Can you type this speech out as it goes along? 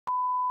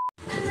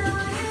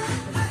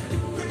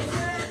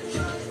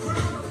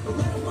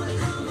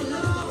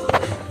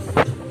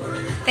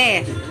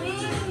Te.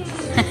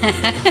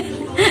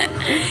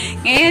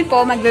 Ngayon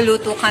po,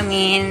 magluluto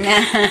kami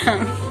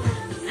ng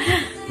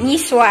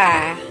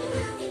miswa.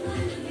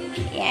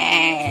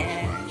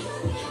 Yan.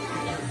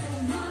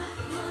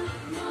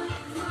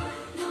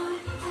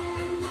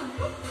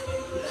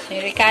 Si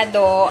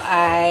Ricardo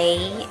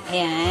ay,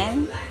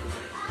 ayan,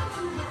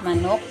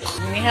 manok.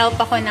 May-help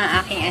ako ng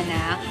aking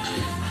anak.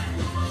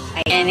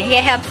 Ayan,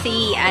 hi-help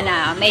si,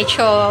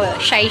 medyo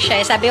shy.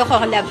 Sabi ko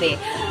labi.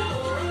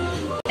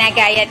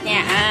 Nagayat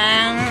niya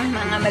ang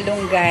mga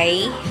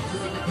malunggay.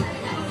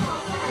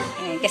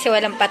 Ayan, kasi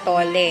walang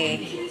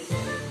patole.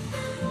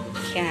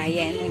 Kaya,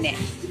 yan, hindi.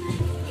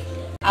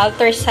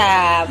 Alter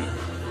sa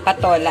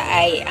patola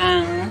ay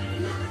ang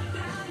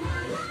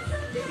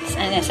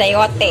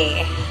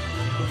sayote.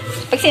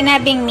 Pag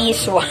sinabing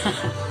miswa,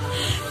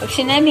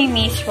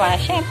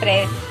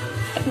 syempre,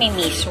 at may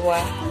miswa.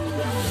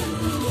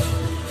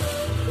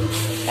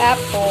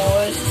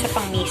 Tapos, sa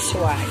pang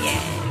miswa,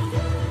 yan.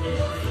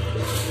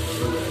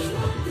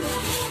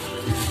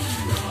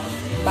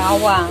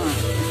 Bawang.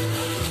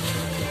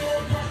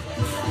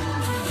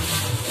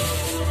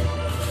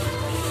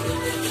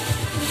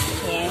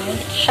 Yan.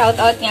 Shout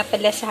out nga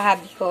pala sa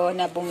hubby ko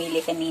na bumili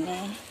kanina.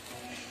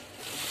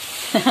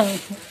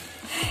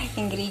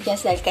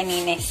 Ingredients dahil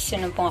kanina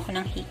sinumpong ako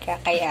ng hika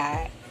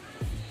kaya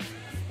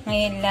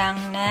ngayon lang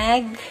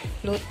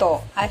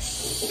nagluto as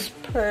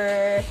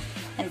per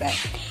ano ba?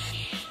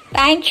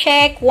 Time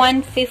check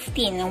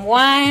 1:15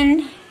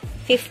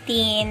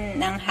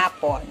 ng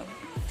hapon.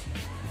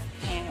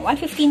 Ayan,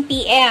 1:15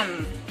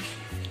 PM.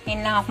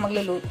 Ngayon lang ako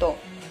magluluto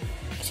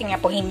kasi nga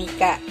po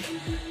himika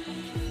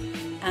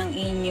ang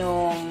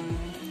inyong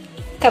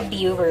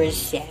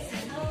ka-viewers yan.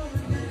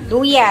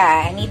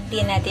 Luya. Need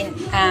din natin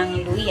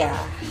ang luya.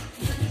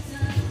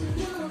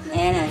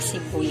 Ayan,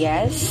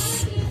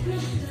 sibuyas.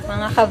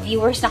 Mga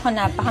ka-viewers, naku,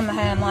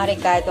 napakamahal ng mga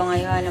Ricardo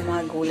ngayon, ng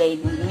mga gulay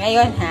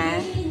ngayon,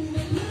 ha?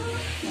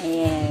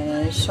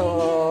 Ayan. So,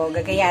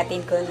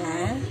 gagayatin ko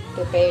na.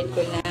 Prepared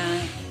ko na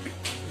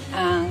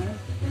ang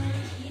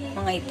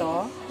mga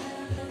ito.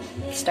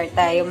 Start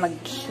tayo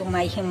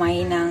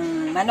maghimay-himay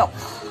ng manok.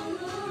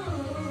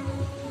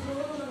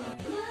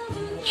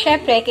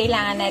 Siyempre,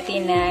 kailangan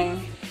natin ng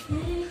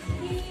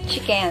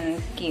chicken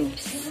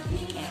cubes.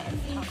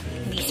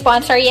 Hindi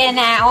sponsor yan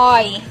na,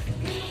 oy.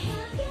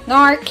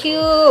 Nor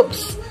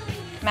cubes.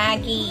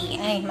 Maggi.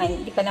 Ay,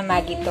 hindi pa na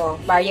Maggi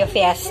to. Barrio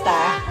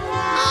Fiesta.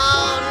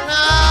 Oh, no!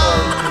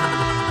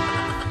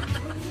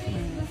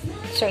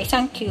 So,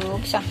 isang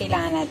cubes ang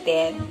kailangan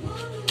natin.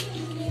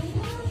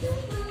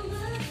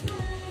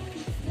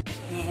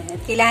 Ayan.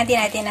 At kailangan din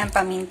natin ng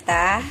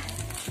paminta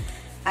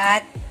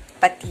at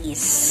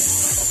patis.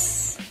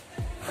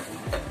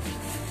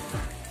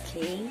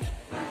 Okay.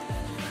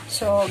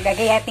 So,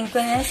 gagayatin ko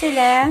na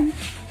sila.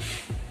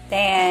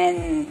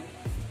 Then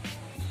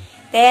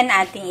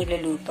ating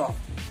iluluto.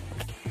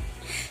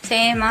 So,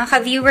 mga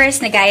ka-viewers,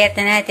 nagayat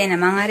na natin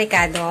ang mga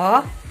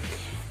Ricardo.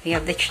 We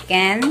have the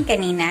chicken,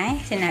 kanina,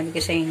 sinabi ko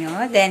sa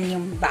inyo. Then,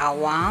 yung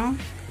bawang,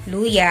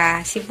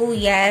 luya,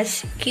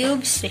 sibuyas,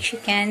 cubes, the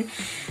chicken,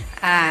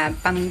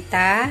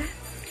 paminta,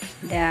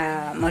 the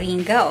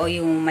moringa o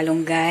yung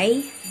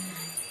malunggay,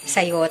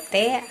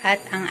 sayote,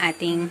 at ang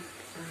ating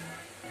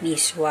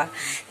miswa.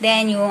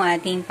 Then, yung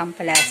ating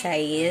pampalasa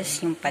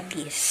is yung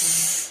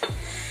patis.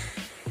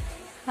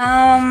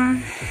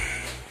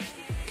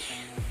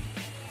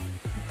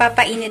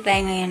 Papainit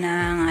tayo ngayon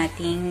ng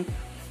ating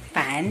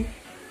pan.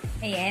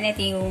 Ayan,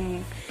 ito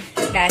yung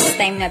last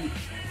time na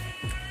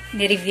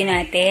ni-review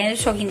natin.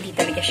 So, hindi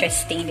talaga siya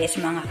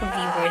stainless, mga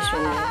ka-viewers. So,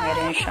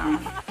 meron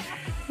siyang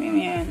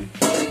ayan.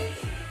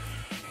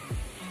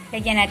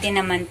 Lagyan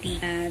natin ng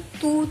mantika.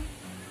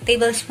 2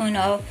 tablespoons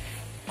of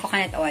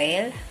coconut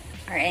oil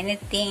or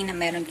anything na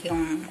meron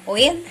kayong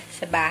oil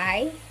sa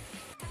bahay.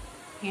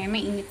 Ngayon,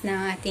 may init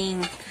na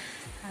ating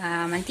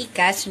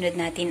mantika. Sunod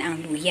natin ang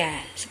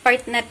luya. Sa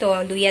part na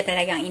to, luya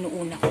talagang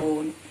inuuna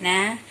ko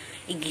na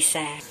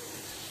igisa.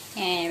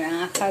 Ayan,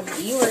 mga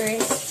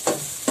ka-viewers,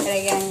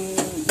 talagang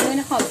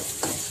inuuna ko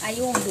ay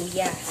yung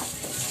luya.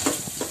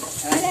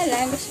 Wala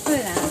lang, gusto ko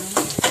lang.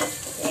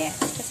 Yeah.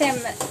 Kasi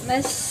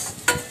mas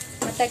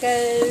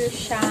matagal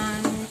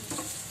siyang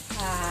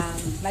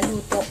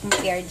maluto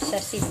compared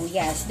sa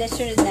sibuyas. Then,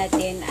 sunod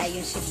natin ay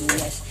yung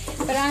sibuyas.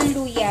 Pero ang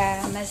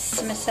luya,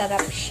 mas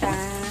masarap siya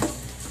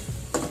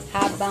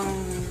habang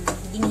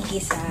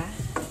ginigisa.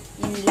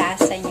 Yung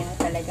lasa niya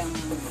talagang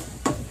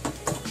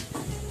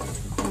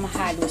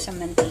mahalo sa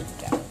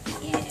mantika.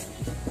 Yan.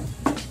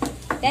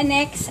 Then,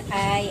 next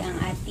ay ang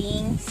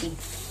ating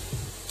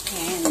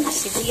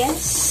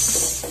sibuyas.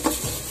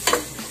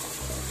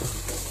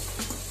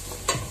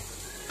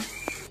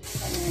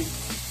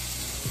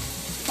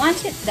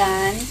 Once it's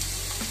done,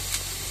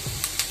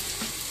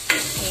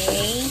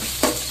 okay,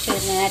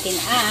 sunod na natin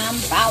ang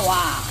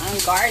bawang, ang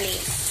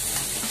garlic.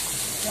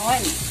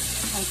 Yun.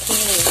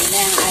 Okay,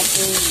 na ang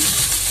ating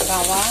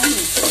bawang.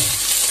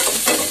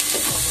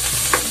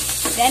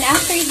 Then,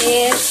 after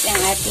this, ang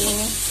ating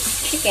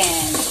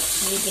chicken.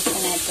 Ligis na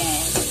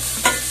natin.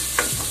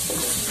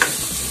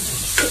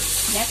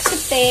 Next,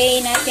 saute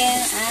natin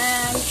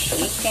ang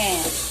chicken.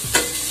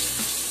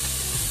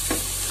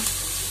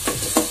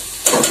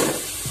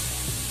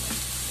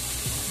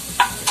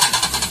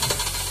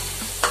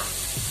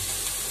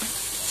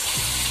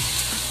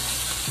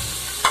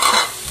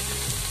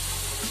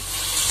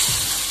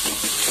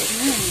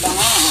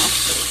 Bango.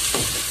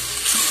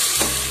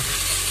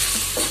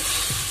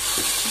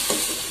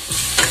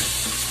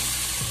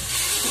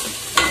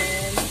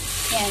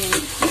 Yan,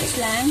 mix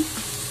lang.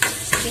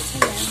 Split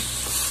lang.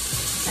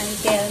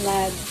 Until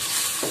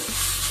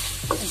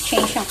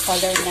mag-change ang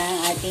color ng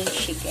ating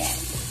chicken.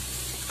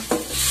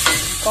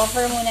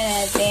 Cover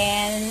muna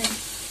natin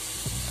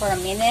for a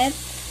minute.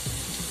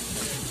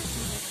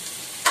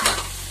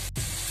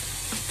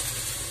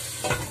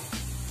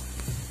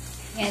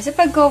 Yan. So,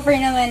 pag-cover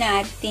naman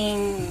na ating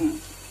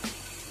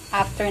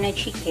after na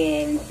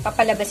chicken,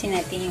 papalabasin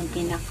natin yung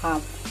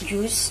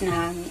pinaka-juice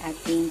ng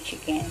ating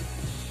chicken.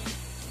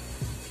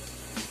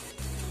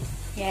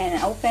 Yan.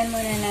 Open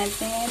muna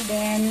natin.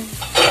 Then,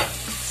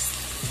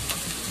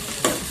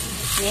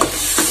 mix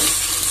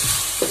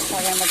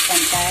para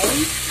magpantay.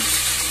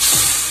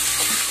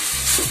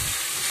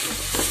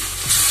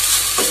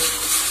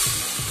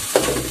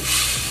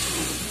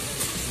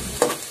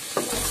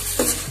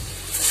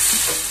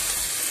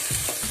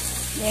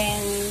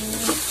 Then,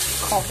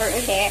 cover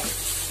ulit.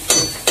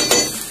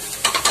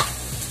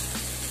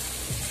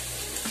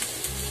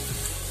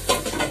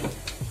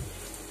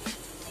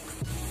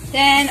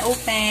 Then,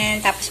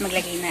 open. Tapos,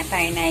 maglagay na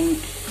tayo ng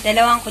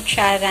 2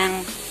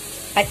 kutsarang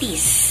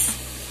patis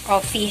o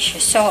fish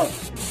salt.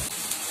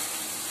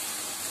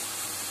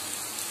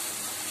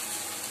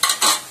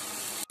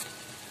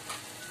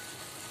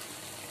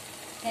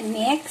 Then,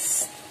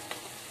 mix.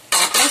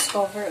 Tapos,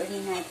 cover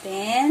ulit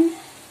natin.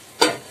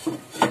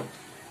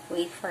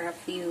 Wait for a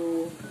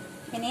few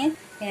minutes.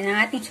 Yan,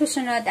 ang ating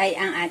susunod ay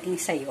ang ating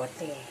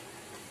sayote.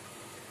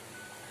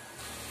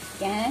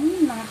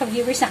 Yan, mga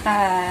ka-viewers,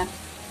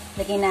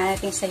 nakalagay na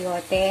natin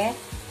sayote.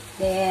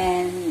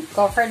 Then,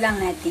 cover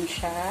lang natin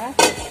siya.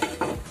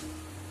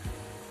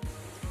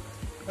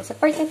 Sa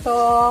part na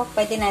to,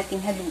 pwede natin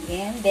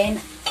haluin.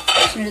 Then,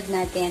 sunod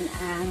natin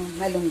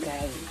ang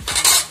malunggay.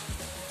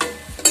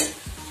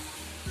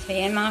 So,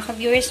 yan, mga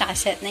ka-viewers,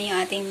 nakaset na yung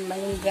ating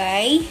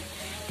malunggay.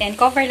 Then,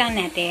 cover lang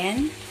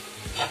natin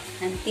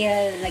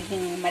until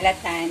naging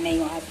malata na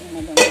yung ating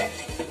malunggay.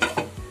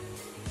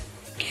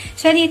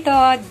 So, dito,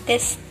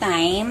 this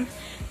time,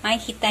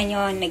 makikita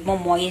nyo,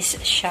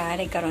 nagmo-moist siya.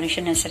 Nagkaroon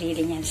siya ng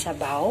sarili niyang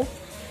sabaw.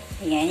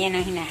 Ayan, yan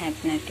ang hinahanap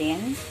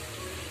natin.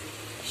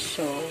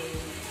 So,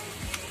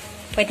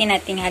 pwede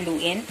natin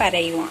haluin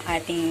para yung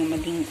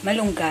ating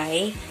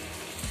malunggay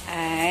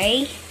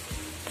ay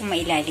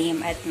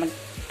pumailalim at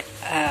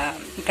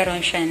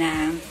magkaroon siya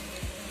ng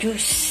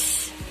juice.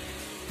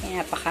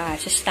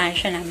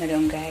 Napaka-sustansya ng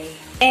malunggay.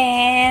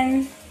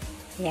 Then,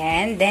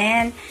 yan.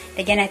 Then,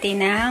 lagyan natin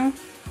ng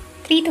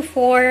 3 to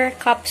 4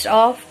 cups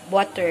of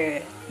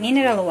water.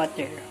 Mineral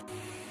water.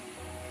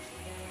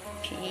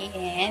 Okay,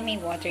 and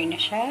may water na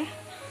siya.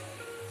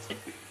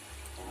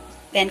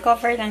 Then,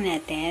 cover lang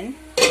natin.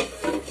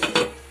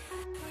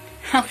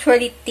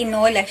 Actually,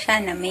 tinola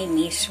siya na may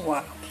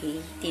misua.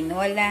 Okay,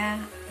 tinola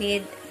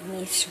with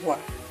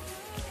misua.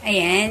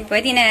 Ayan,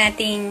 pwede na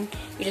nating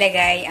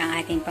ilagay ang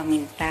ating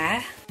paminta.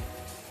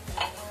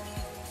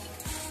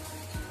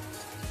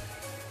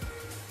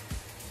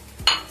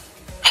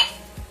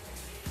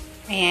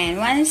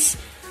 Ayan, once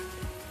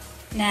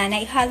na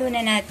naihalo na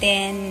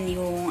natin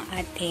yung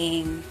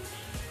ating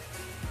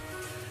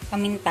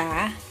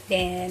paminta,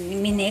 then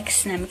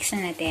mix na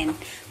natin,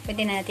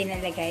 pwede natin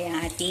nalagay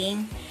ang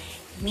ating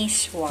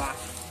miswa.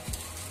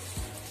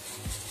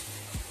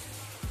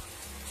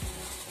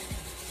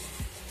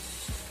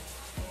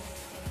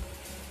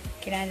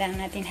 Kailangan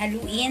natin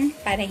haluin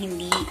para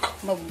hindi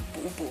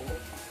mabubuo.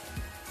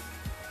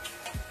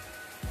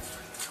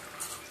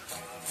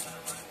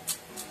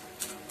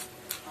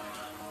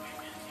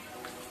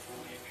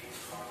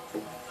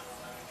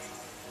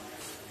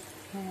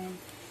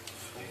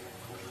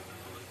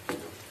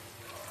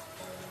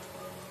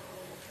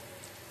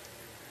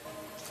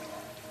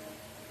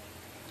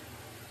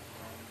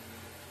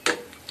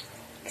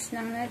 Mix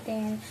lang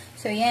natin.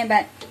 So, yan.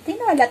 But,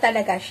 tinola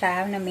talaga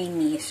siya na may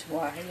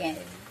miswa. Yan.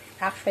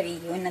 Actually,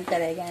 yun ang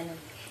talaga.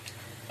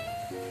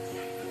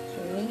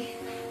 Okay.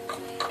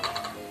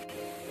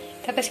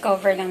 Tapos,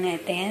 cover lang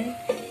natin.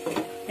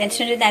 Then,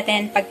 sunod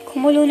natin. Pag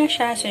kumulo na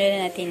siya,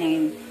 sunod natin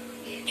ng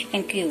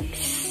chicken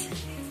cubes.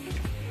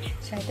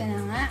 So, ito na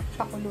nga.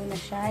 Pakulo na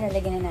siya.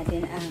 Lalagyan na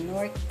natin ang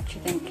North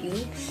chicken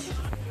cubes.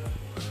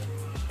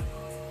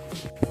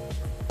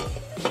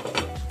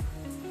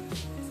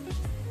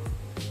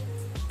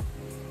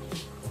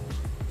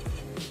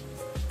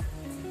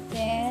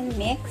 Then,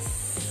 mix.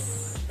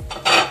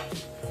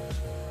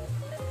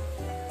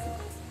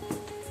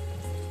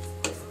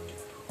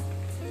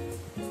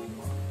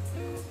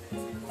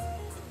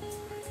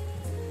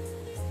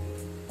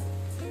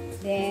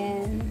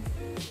 Then,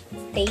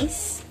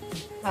 taste.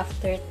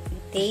 After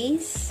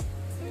taste,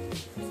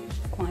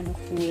 kung ano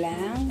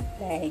kulang,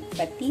 like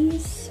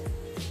patis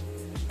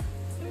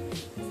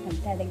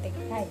dadagdag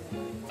tayo.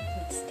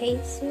 Let's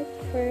taste it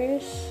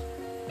first.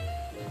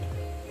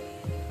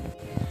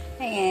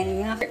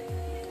 Ayan,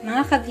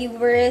 mga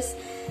ka-viewers,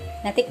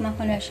 natikman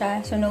ko na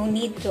siya. So, no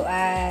need to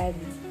add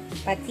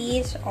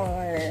patis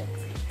or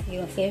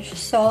yung fish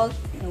salt.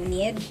 No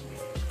need.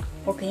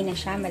 Okay na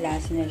siya.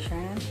 Malasa na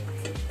siya.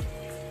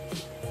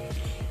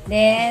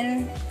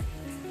 Then,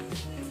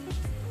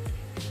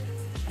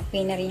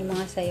 okay na rin yung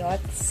mga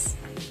sayots.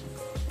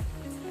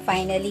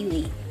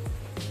 Finally,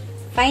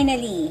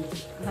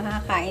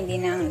 makakain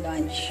din ng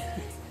lunch.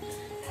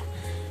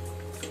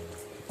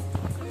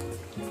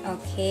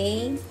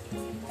 Okay.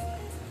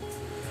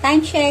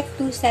 Time check,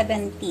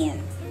 2:17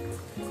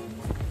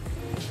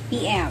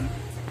 p.m.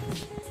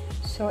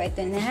 So,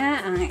 ito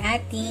na ang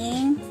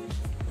ating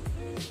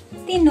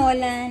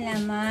tinola na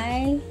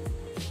may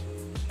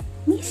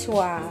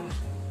misua.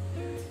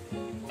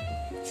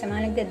 Sa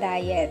mga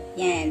nagda-diet,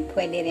 yan,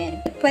 pwede rin.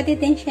 Pwede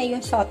din siya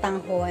yung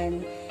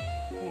sotanghon.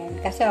 Yan,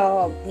 kasi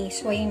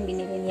misua yung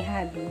binili ni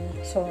Habi.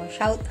 So,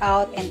 shout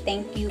out and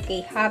thank you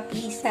kay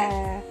Habi sa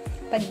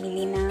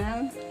pagbili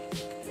ng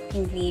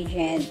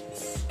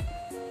ingredients.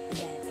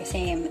 Yan, kasi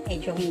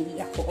medyo hindi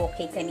ako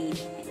okay kanina.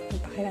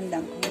 Yung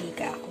pakiramdam ko, hindi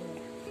ka ako.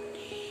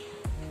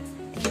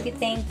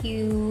 Thank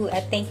you.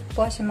 At thank you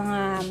po sa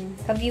mga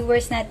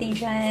ka-viewers natin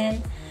dyan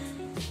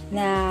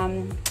na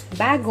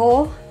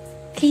bago.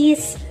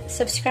 Please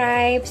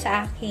subscribe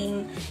sa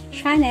aking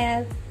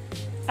channel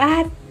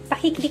at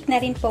pakiclick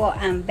na rin po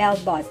ang bell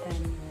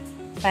button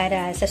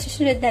para sa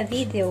susunod na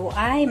video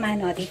ay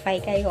ma-notify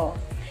kayo.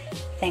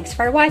 Thanks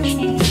for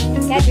watching.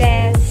 God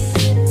bless.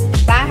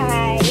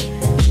 Bye!